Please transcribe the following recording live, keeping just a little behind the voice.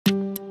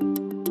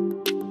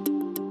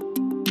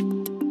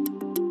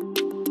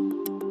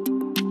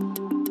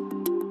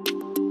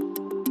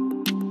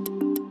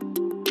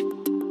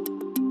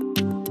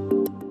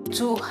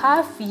to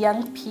have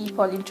young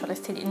people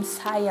interested in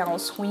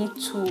science, we need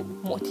to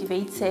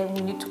motivate them,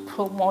 we need to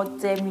promote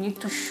them, we need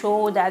to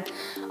show that,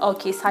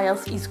 okay,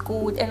 science is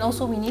good. And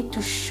also we need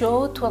to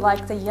show to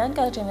like the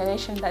younger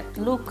generation that,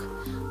 look,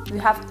 we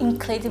have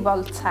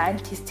incredible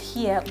scientists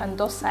here, and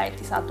those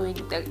scientists are doing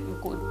the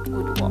good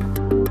work.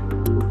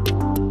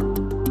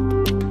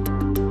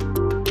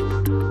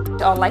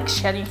 Or like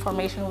share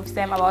information with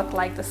them about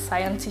like the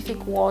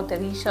scientific world, the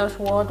research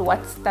world. What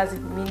does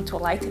it mean to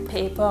write a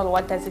paper?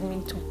 What does it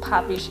mean to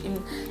publish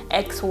in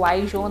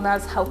XY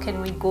journals? How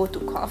can we go to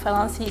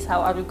conferences?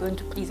 How are we going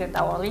to present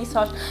our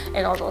research?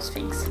 And all those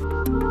things.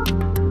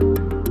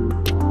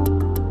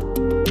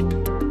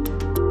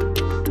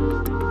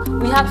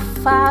 We are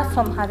far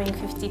from having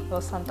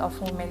 50%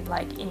 of women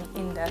like in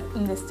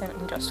the STEM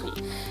industry,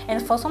 and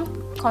for some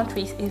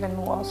countries even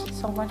worse.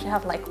 Some countries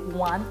have like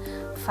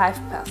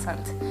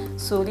 5%.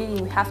 So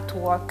really we have to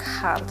work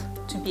hard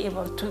to be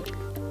able to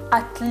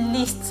at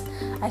least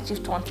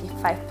achieve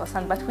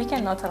 25%, but we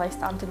cannot rest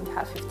until we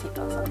have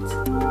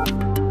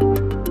 50%.